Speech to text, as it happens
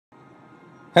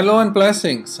Hello and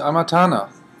blessings. I'm Ataana.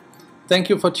 Thank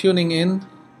you for tuning in,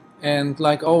 and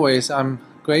like always, I'm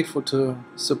grateful to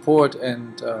support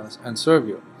and serve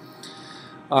you.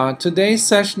 Today's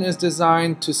session is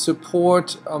designed to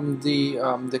support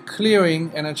the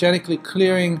clearing, energetically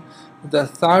clearing the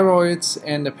thyroids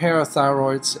and the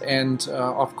parathyroids, and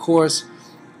of course,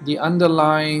 the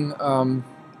underlying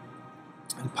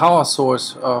power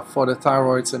source for the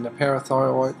thyroids and the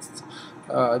parathyroids.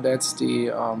 That's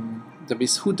the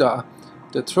Vishuddha,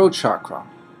 the throat chakra,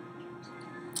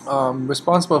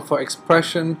 responsible for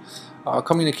expression,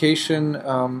 communication,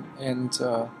 and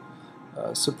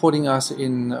supporting us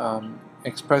in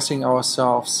expressing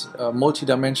ourselves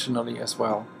multidimensionally as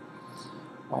well.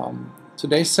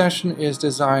 Today's session is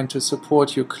designed to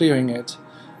support you clearing it,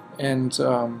 and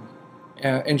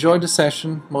enjoy the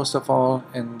session most of all,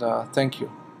 and thank you.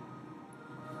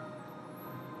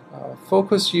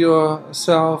 Focus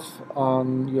yourself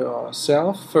on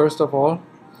yourself first of all.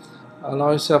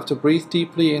 Allow yourself to breathe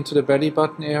deeply into the belly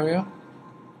button area.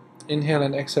 Inhale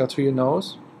and exhale through your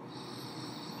nose.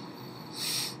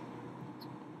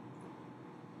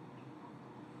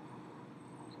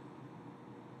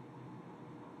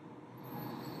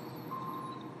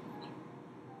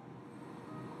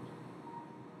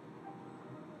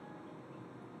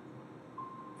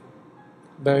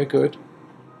 Very good.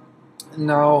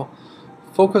 Now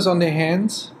focus on the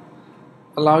hands.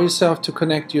 Allow yourself to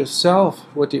connect yourself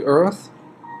with the earth,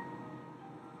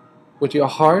 with your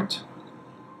heart.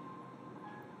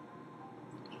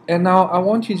 And now I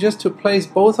want you just to place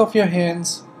both of your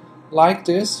hands like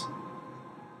this,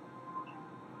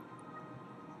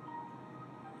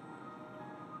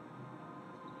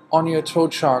 on your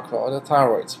throat chakra or the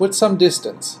thyroids, with some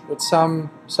distance. With some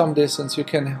distance, you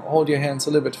can hold your hands a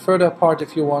little bit further apart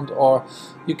if you want, or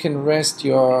you can rest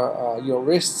your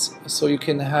wrists so you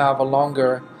can have a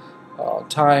longer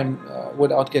time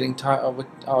without getting tired,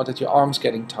 without your arms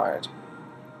getting tired.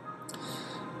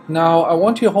 Now I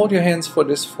want you to hold your hands for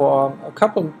this for a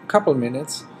couple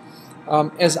minutes,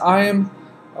 as I am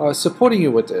supporting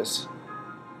you with this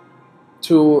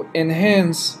to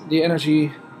enhance the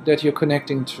energy that you're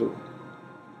connecting to.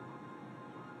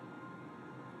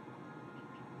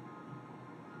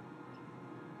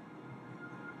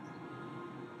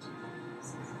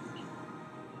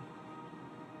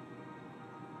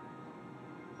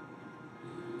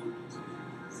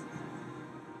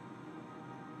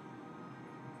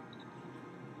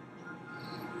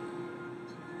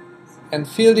 And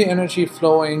feel the energy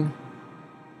flowing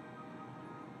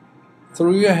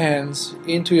through your hands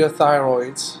into your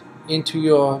thyroids, into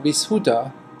your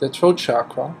Vishuddha, the throat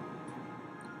chakra,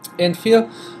 and feel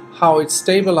how it's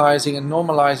stabilizing and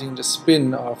normalizing the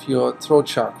spin of your throat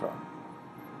chakra.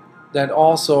 That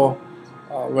also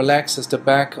relaxes the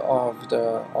back of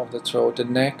the throat, the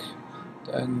neck,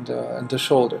 and the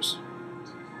shoulders.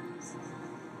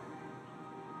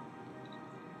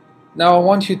 Now I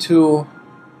want you to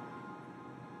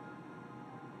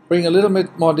bring a little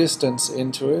bit more distance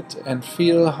into it and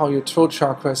feel how your throat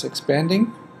chakra is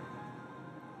expanding.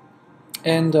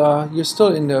 And you're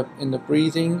still in the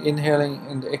breathing, inhaling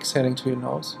and exhaling through your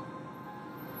nose.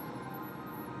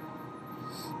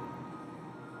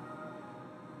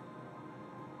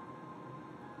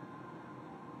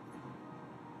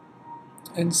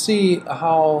 And see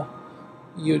how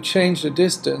you change the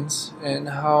distance and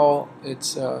how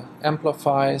it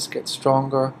amplifies, gets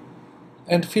stronger,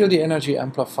 and feel the energy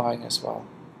amplifying as well.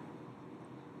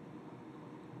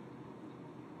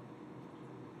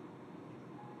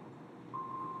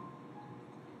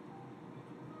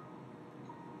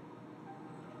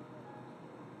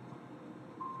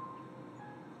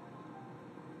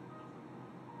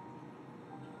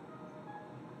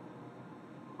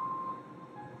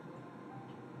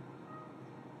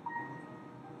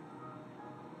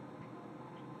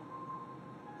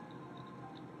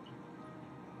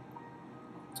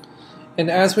 And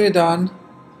as we're done,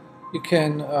 you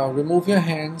can remove your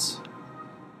hands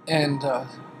and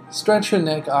stretch your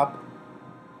neck up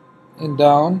and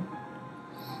down,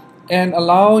 and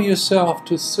allow yourself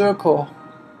to circle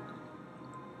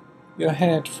your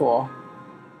head for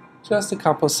just a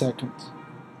couple seconds.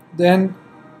 Then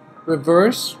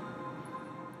reverse,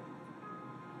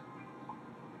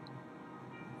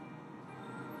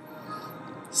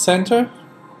 center,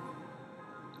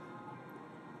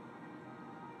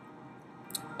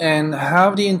 and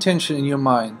have the intention in your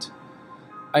mind.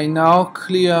 I now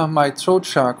clear my throat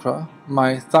chakra,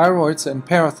 my thyroids and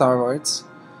parathyroids,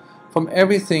 from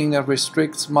everything that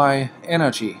restricts my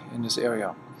energy in this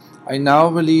area. I now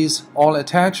release all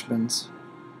attachments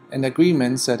and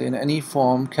agreements that in any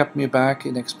form kept me back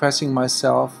in expressing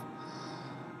myself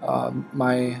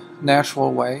my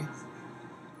natural way.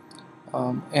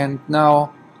 And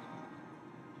now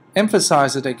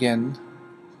emphasize it again.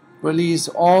 Release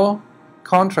all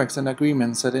contracts and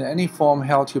agreements that in any form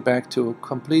held you back to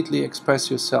completely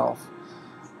express yourself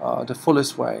the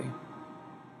fullest way,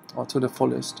 or to the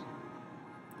fullest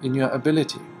in your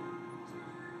ability.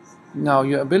 Now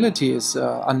your ability is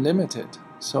unlimited,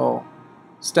 so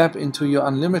step into your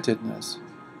unlimitedness.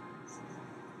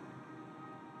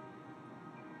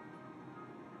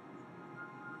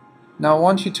 Now I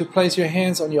want you to place your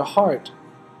hands on your heart,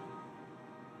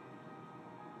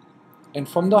 and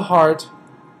from the heart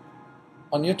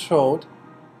on your throat,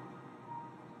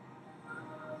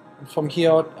 and from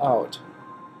here out,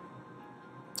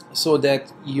 so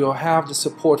that you have the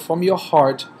support from your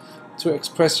heart to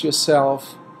express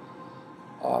yourself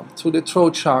to the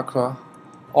throat chakra,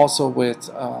 also with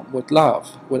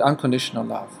love, with unconditional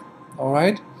love. All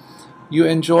right? You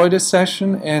enjoy this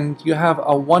session and you have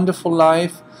a wonderful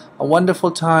life, a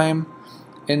wonderful time,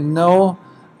 and know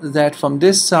that from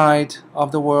this side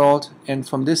of the world and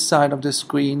from this side of the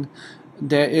screen,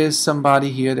 there is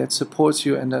somebody here that supports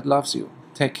you and that loves you.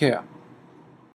 Take care.